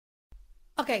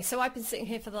Okay, so I've been sitting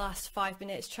here for the last 5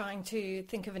 minutes trying to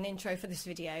think of an intro for this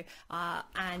video,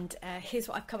 and here's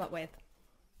what I've come up with.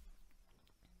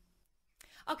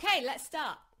 Okay, let's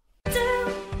start.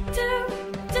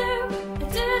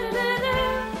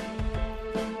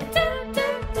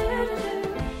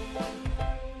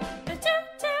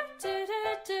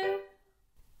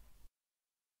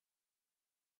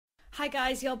 Hi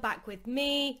guys, you're back with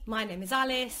me. My name is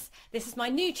Alice. This is my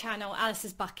new channel,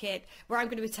 Alice's Bucket, where I'm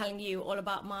going to be telling you all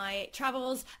about my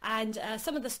travels and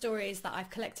some of the stories that I've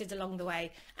collected along the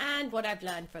way and what I've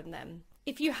learned from them.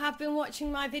 If you have been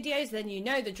watching my videos, then you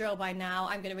know the drill by now.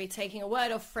 I'm going to be taking a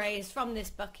word or phrase from this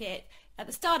bucket at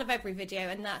the start of every video,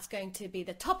 and that's going to be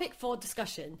the topic for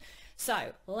discussion.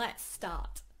 So let's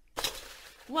start.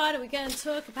 What are we going to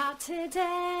talk about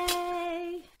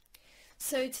today?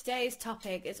 So today's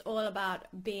topic is all about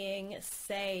being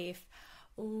safe.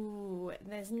 Ooh,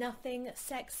 there's nothing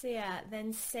sexier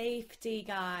than safety,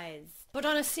 guys. But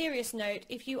on a serious note,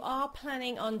 if you are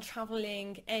planning on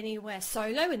traveling anywhere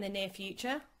solo in the near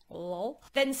future, lol,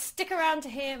 then stick around to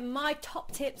hear my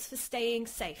top tips for staying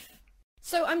safe.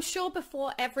 So I'm sure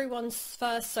before everyone's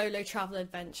first solo travel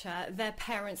adventure, their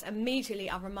parents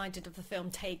immediately are reminded of the film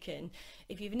Taken.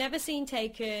 If you've never seen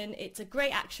Taken, it's a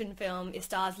great action film. It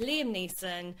stars Liam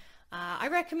Neeson. I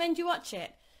recommend you watch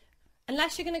it.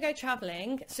 Unless you're going to go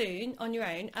traveling soon on your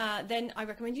own, then I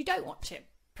recommend you don't watch it,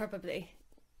 probably.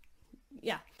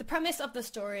 Yeah, the premise of the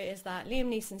story is that Liam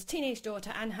Neeson's teenage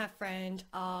daughter and her friend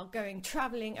are going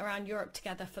travelling around Europe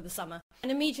together for the summer.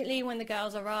 And immediately when the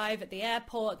girls arrive at the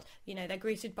airport, you know, they're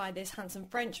greeted by this handsome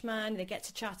Frenchman, they get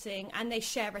to chatting and they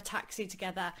share a taxi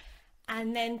together.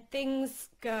 And then things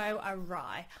go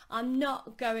awry. I'm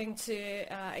not going to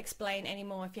explain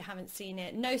anymore if you haven't seen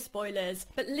it. No spoilers.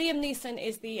 But Liam Neeson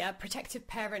is the protective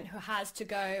parent who has to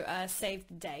go save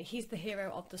the day. He's the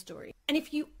hero of the story. And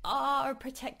if you are a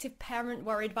protective parent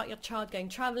worried about your child going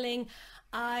travelling,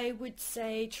 I would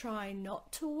say try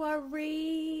not to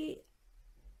worry.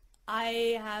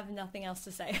 I have nothing else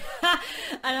to say.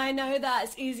 And I know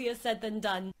that's easier said than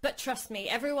done. But trust me,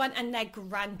 everyone and their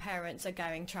grandparents are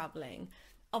going travelling.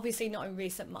 Obviously not in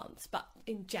recent months, but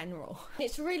in general.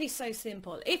 It's really so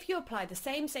simple. If you apply the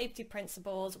same safety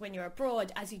principles when you're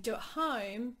abroad as you do at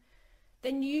home,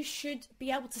 then you should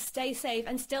be able to stay safe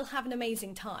and still have an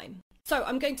amazing time. So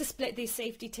I'm going to split these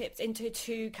safety tips into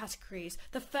two categories.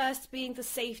 The first being the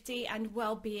safety and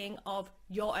well-being of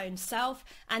your own self,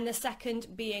 and the second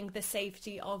being the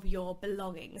safety of your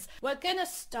belongings. We're going to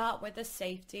start with the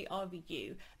safety of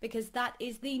you, because that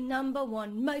is the number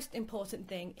one most important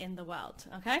thing in the world,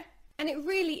 okay? And it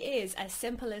really is as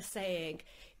simple as saying,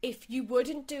 if you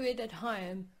wouldn't do it at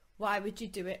home, why would you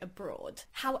do it abroad?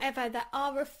 However, there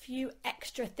are a few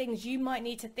extra things you might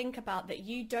need to think about that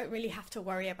you don't really have to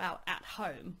worry about at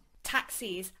home.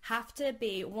 Taxis have to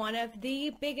be one of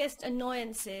the biggest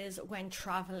annoyances when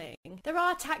traveling. There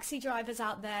are taxi drivers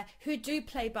out there who do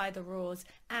play by the rules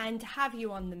and have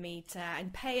you on the meter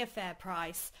and pay a fair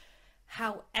price.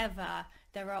 However,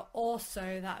 there are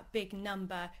also that big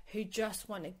number who just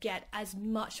want to get as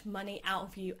much money out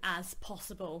of you as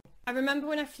possible. I remember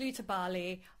when I flew to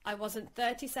Bali, I wasn't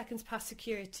 30 seconds past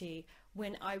security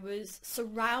when I was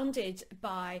surrounded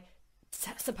by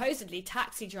supposedly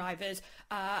taxi drivers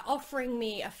offering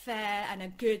me a fare and a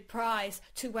good price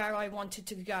to where I wanted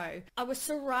to go. I was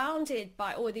surrounded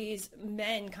by all these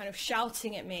men kind of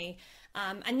shouting at me,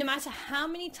 and no matter how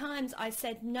many times I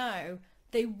said no,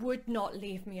 they would not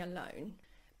leave me alone,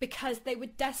 because they were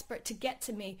desperate to get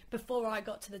to me before I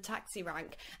got to the taxi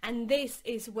rank. And this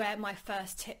is where my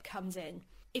first tip comes in.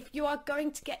 If you are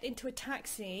going to get into a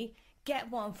taxi,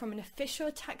 get one from an official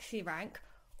taxi rank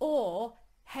or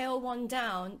hail one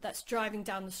down that's driving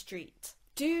down the street.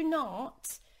 Do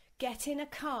not get in a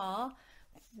car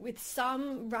with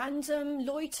some random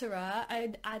loiterer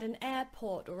at an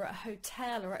airport or at a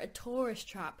hotel or at a tourist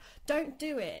trap. Don't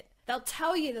do it. They'll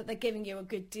tell you that they're giving you a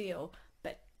good deal,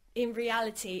 but in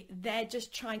reality, they're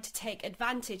just trying to take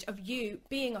advantage of you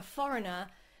being a foreigner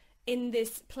in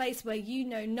this place where you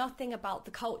know nothing about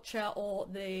the culture or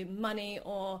the money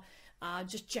or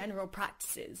just general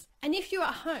practices. And if you're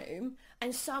at home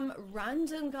and some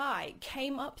random guy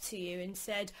came up to you and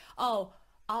said, "Oh,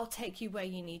 I'll take you where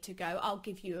you need to go, I'll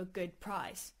give you a good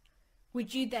price,"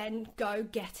 would you then go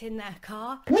get in their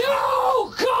car?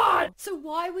 No, God! So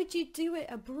why would you do it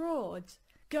abroad?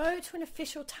 Go to an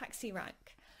official taxi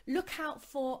rank. Look out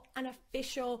for an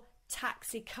official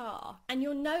taxi car, and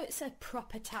you'll know it's a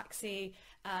proper taxi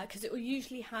because it will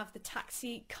usually have the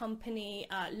taxi company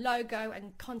logo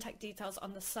and contact details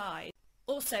on the side.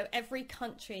 Also, every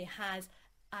country has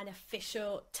an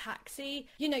official taxi.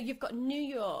 You know, you've got New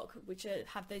York, which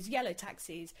have those yellow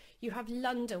taxis. You have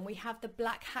London, we have the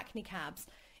black hackney cabs.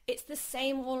 It's the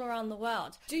same all around the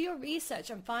world. Do your research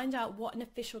and find out what an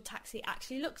official taxi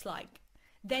actually looks like.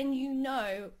 Then you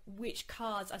know which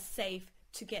cars are safe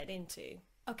to get into.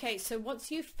 Okay, so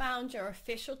once you've found your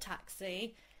official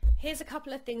taxi, here's a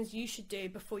couple of things you should do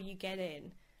before you get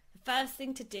in. The first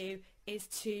thing to do is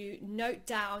to note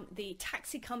down the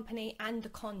taxi company and the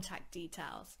contact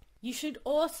details. You should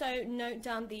also note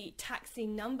down the taxi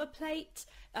number plate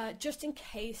just in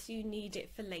case you need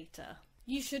it for later.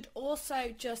 You should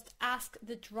also just ask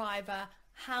the driver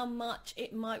how much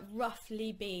it might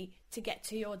roughly be to get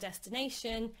to your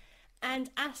destination and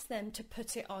ask them to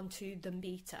put it onto the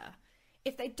meter.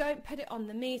 If they don't put it on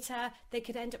the meter, they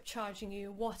could end up charging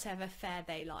you whatever fare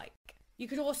they like. You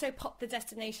could also pop the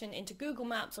destination into Google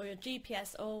Maps or your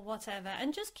GPS or whatever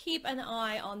and just keep an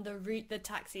eye on the route the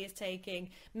taxi is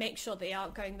taking. Make sure they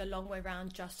aren't going the long way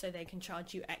round just so they can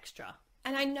charge you extra.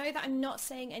 And I know that I'm not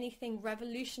saying anything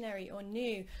revolutionary or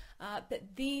new, but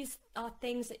these are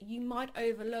things that you might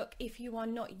overlook if you are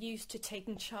not used to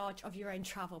taking charge of your own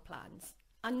travel plans.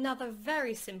 Another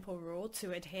very simple rule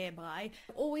to adhere by: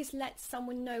 always let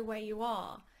someone know where you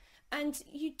are. And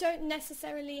you don't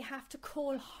necessarily have to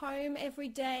call home every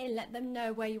day and let them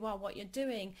know where you are, what you're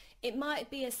doing. It might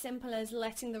be as simple as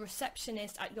letting the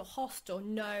receptionist at your hostel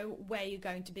know where you're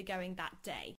going to be going that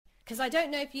day. Because I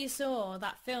don't know if you saw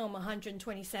that film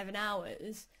 127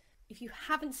 Hours. If you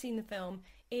haven't seen the film,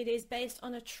 it is based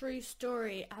on a true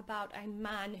story about a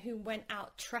man who went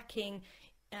out trekking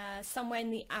somewhere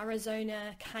in the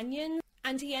Arizona Canyon,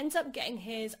 and he ends up getting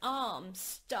his arm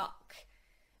stuck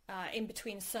in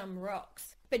between some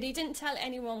rocks. But he didn't tell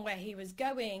anyone where he was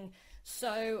going,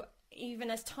 so even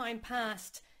as time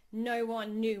passed, no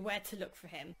one knew where to look for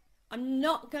him. I'm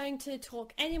not going to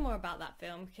talk any more about that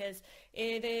film because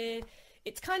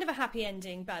it's kind of a happy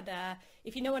ending, but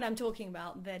if you know what I'm talking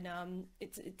about, then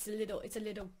it's a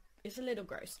little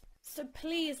gross. So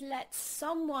please let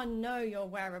someone know your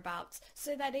whereabouts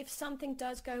so that if something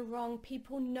does go wrong,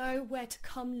 people know where to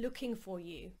come looking for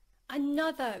you.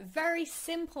 Another very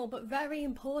simple but very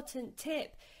important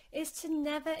tip is to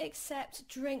never accept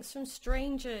drinks from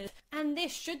strangers. And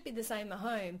this should be the same at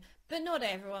home, but not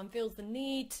everyone feels the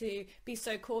need to be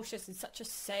so cautious in such a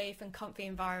safe and comfy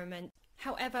environment.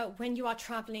 However, when you are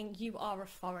traveling, you are a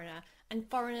foreigner, and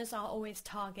foreigners are always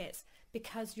targets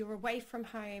because you're away from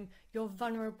home, you're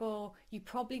vulnerable, you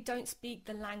probably don't speak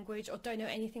the language or don't know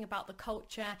anything about the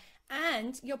culture,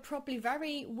 and you're probably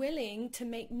very willing to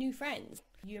make new friends.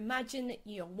 You imagine that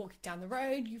you're walking down the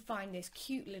road, you find this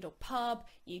cute little pub,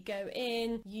 you go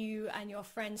in, you and your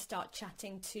friends start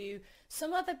chatting to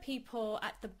some other people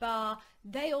at the bar.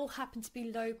 They all happen to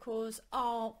be locals.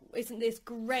 Oh, isn't this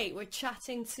great? We're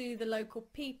chatting to the local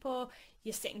people.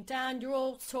 You're sitting down, you're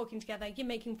all talking together, you're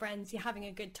making friends, you're having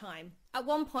a good time. At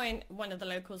one point, one of the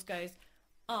locals goes,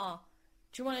 do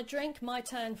you want a drink? My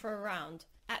turn for a round.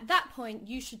 At that point,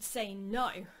 you should say no.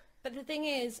 But the thing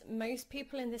is, most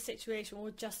people in this situation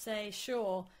will just say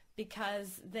sure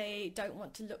because they don't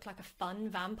want to look like a fun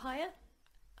vampire.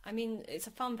 I mean, it's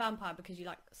a fun vampire because you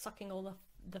like sucking all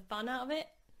the fun out of it.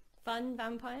 Fun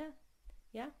vampire?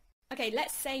 Yeah? Okay,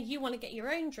 let's say you want to get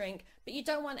your own drink, but you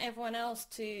don't want everyone else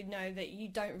to know that you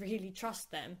don't really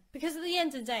trust them. Because at the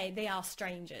end of the day, they are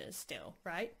strangers still,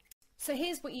 right? So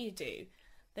here's what you do.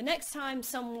 The next time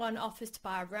someone offers to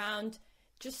buy a round,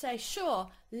 just say, sure,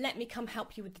 let me come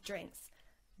help you with the drinks.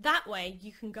 That way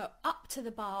you can go up to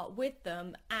the bar with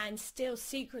them and still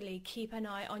secretly keep an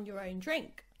eye on your own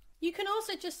drink. You can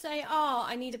also just say,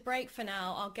 I need a break for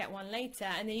now, I'll get one later,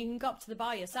 and then you can go up to the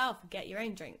bar yourself and get your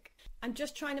own drink. I'm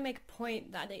just trying to make a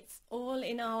point that it's all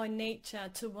in our nature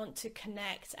to want to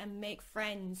connect and make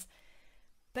friends.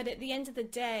 But at the end of the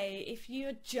day, if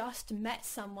you just met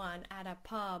someone at a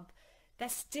pub, they're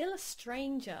still a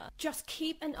stranger. Just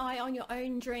keep an eye on your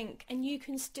own drink and you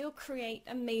can still create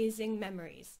amazing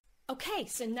memories. Okay,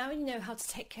 so now you know how to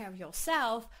take care of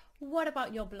yourself. What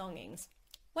about your belongings?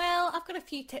 Well, I've got a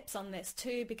few tips on this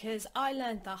too because I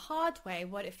learned the hard way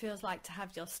what it feels like to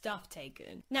have your stuff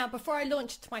taken. Now, before I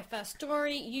launch into my first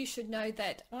story, you should know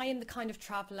that I am the kind of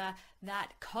traveller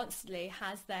that constantly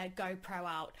has their GoPro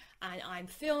out and I'm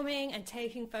filming and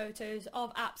taking photos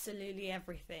of absolutely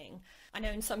everything. I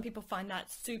know some people find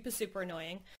that super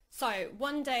annoying. So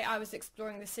one day I was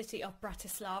exploring the city of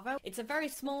Bratislava. It's a very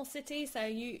small city, so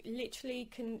you literally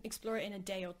can explore it in a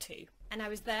day or two. And I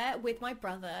was there with my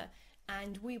brother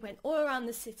and we went all around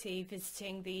the city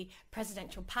visiting the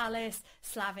Presidential Palace,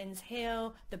 Slavins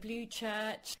Hill, the Blue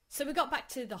Church. So we got back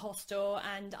to the hostel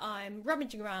and I'm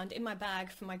rummaging around in my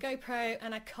bag for my GoPro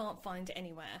and I can't find it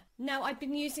anywhere. Now, I'd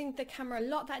been using the camera a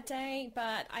lot that day,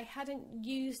 but I hadn't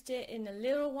used it in a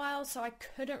little while, so I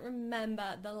couldn't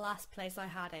remember the last place I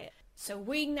had it. So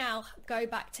we now go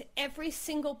back to every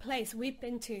single place we've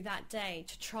been to that day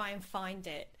to try and find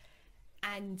it.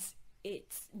 And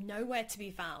it's nowhere to be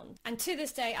found. And to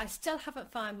this day, I still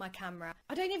haven't found my camera.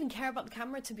 I don't even care about the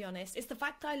camera, to be honest. It's the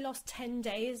fact that I lost 10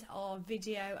 days of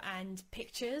video and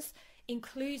pictures,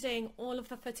 including all of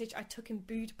the footage I took in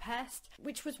Budapest,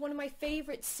 which was one of my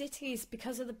favourite cities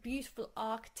because of the beautiful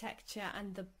architecture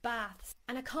and the baths.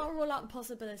 And I can't rule out the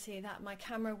possibility that my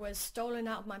camera was stolen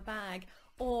out of my bag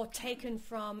or taken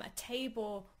from a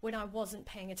table when I wasn't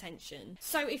paying attention.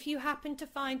 So if you happen to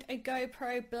find a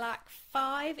GoPro Black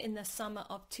 5 in the summer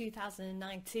of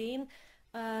 2019,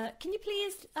 can you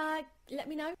please let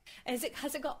me know? Has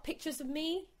it got pictures of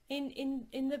me in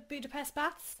the Budapest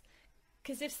baths?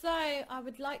 Because if so, I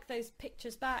would like those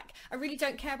pictures back. I really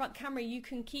don't care about the camera, you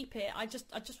can keep it. I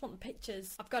just want the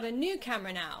pictures. I've got a new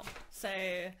camera now, so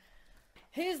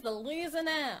who's the loser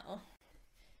now?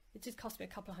 It did cost me a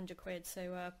couple of £100,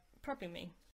 so probably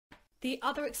me. The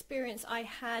other experience I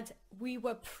had, we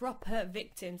were proper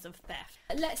victims of theft.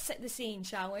 Let's set the scene,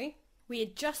 shall we? We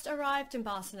had just arrived in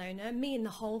Barcelona, me and the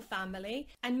whole family,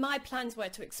 and my plans were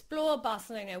to explore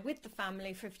Barcelona with the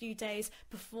family for a few days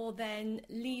before then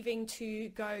leaving to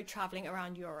go travelling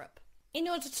around Europe. In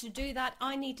order to do that,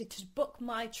 I needed to book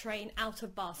my train out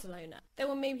of Barcelona. There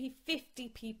were maybe 50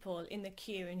 people in the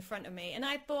queue in front of me, and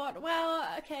I thought, well,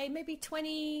 okay, maybe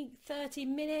 20, 30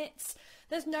 minutes.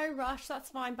 There's no rush, that's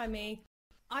fine by me.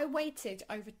 I waited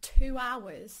over 2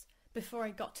 hours before I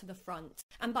got to the front.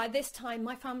 And by this time,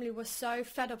 my family was so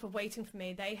fed up of waiting for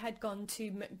me. They had gone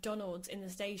to McDonald's in the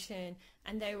station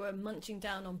and they were munching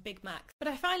down on Big Macs. But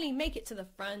I finally make it to the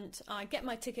front, I get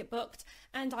my ticket booked,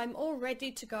 and I'm all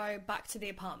ready to go back to the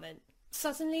apartment.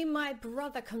 Suddenly, my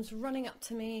brother comes running up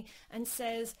to me and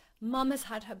says, Mum has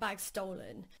had her bag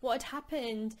stolen. What had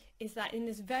happened is that in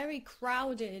this very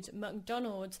crowded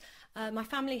McDonald's, my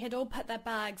family had all put their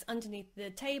bags underneath the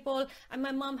table and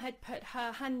my mum had put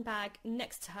her handbag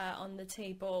next to her on the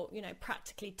table, you know,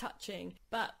 practically touching.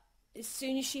 But as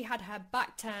soon as she had her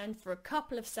back turned for a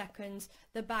couple of seconds,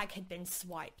 the bag had been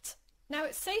swiped. Now,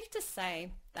 it's safe to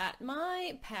say that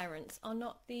my parents are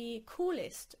not the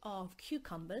coolest of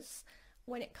cucumbers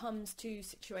when it comes to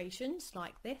situations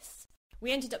like this.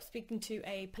 We ended up speaking to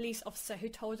a police officer who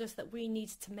told us that we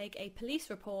needed to make a police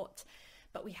report,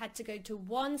 but we had to go to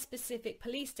one specific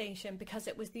police station because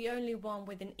it was the only one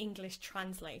with an English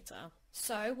translator.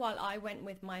 So while I went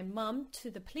with my mum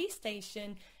to the police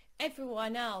station,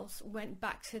 everyone else went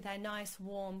back to their nice,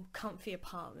 warm, comfy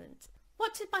apartment.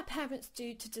 What did my parents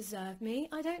do to deserve me?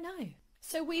 I don't know.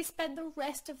 So we spent the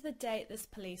rest of the day at this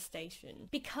police station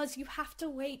because you have to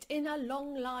wait in a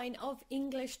long line of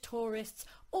English tourists,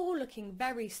 all looking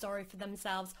very sorry for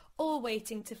themselves, all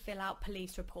waiting to fill out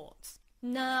police reports.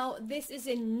 Now, this is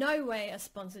in no way a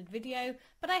sponsored video,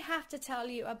 but I have to tell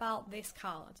you about this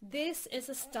card. This is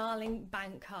a Starling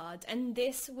bank card, and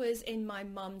this was in my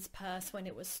mum's purse when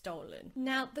it was stolen.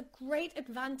 Now, the great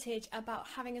advantage about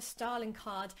having a Starling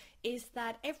card is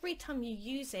that every time you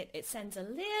use it, it sends a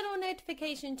little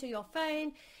notification to your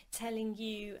phone telling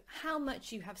you how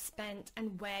much you have spent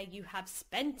and where you have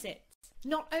spent it.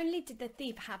 Not only did the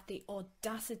thief have the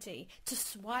audacity to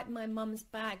swipe my mum's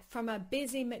bag from a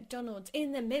busy McDonald's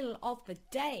in the middle of the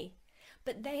day,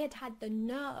 but they had had the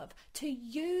nerve to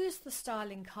use the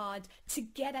Starling card to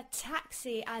get a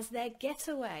taxi as their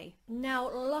getaway. Now,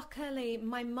 luckily,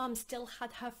 my mum still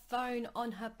had her phone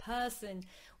on her person,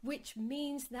 which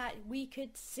means that we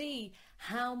could see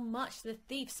how much the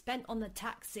thief spent on the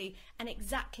taxi and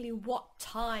exactly what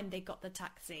time they got the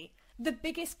taxi. The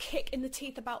biggest kick in the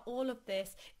teeth about all of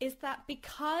this is that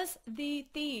because the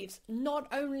thieves not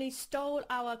only stole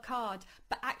our card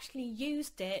but actually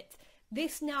used it,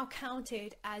 this now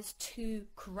counted as 2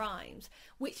 crimes,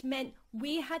 which meant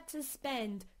we had to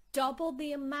spend double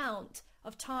the amount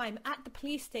of time at the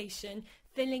police station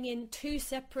filling in 2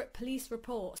 separate police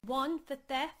reports, one for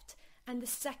theft and the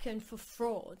second for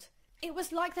fraud. It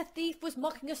was like the thief was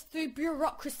mocking us through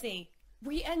bureaucracy.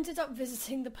 We ended up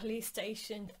visiting the police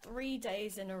station 3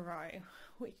 days in a row,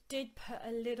 which did put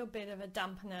a little bit of a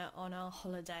dampener on our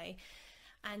holiday,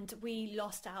 and we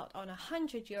lost out on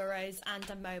 €100 and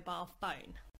a mobile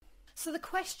phone. So the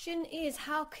question is,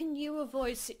 how can you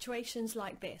avoid situations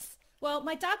like this? Well,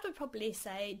 my dad would probably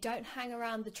say, don't hang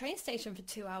around the train station for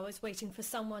 2 hours waiting for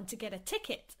someone to get a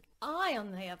ticket. I,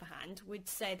 on the other hand, would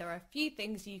say there are a few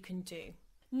things you can do.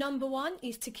 Number one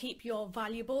is to keep your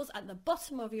valuables at the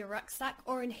bottom of your rucksack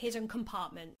or in hidden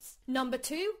compartments. Number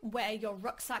two, wear your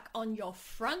rucksack on your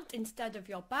front instead of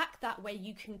your back. That way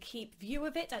you can keep view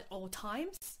of it at all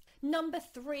times. Number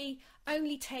three,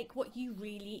 only take what you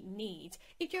really need.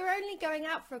 If you're only going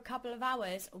out for a couple of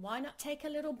hours, why not take a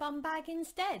little bum bag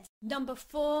instead? Number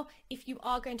four, if you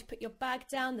are going to put your bag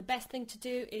down, the best thing to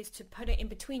do is to put it in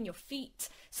between your feet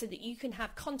so that you can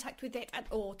have contact with it at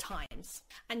all times.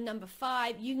 And number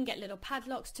five, you can get little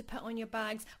padlocks to put on your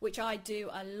bags, which I do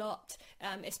a lot,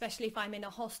 especially if I'm in a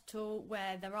hostel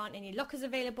where there aren't any lockers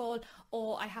available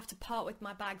or I have to part with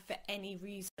my bag for any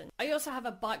reason. I also have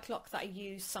a bike lock that I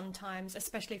use sometimes,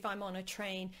 especially if I'm on a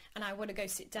train and I want to go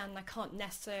sit down and I can't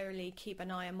necessarily keep an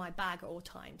eye on my bag at all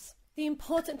times. The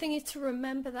important thing is to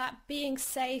remember that being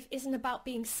safe isn't about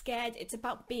being scared, it's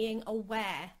about being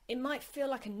aware. It might feel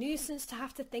like a nuisance to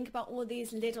have to think about all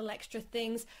these little extra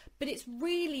things, but it's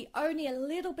really only a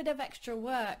little bit of extra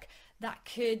work that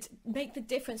could make the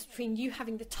difference between you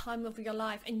having the time of your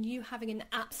life and you having an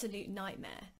absolute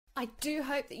nightmare. I do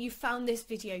hope that you found this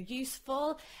video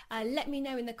useful. Let me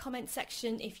know in the comment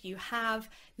section if you have.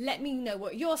 Let me know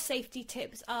what your safety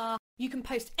tips are. You can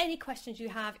post any questions you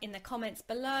have in the comments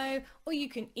below, or you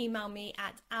can email me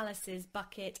at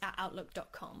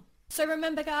alicesbucket@outlook.com. So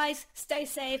remember guys, stay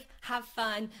safe, have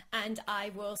fun, and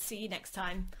I will see you next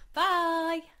time.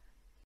 Bye!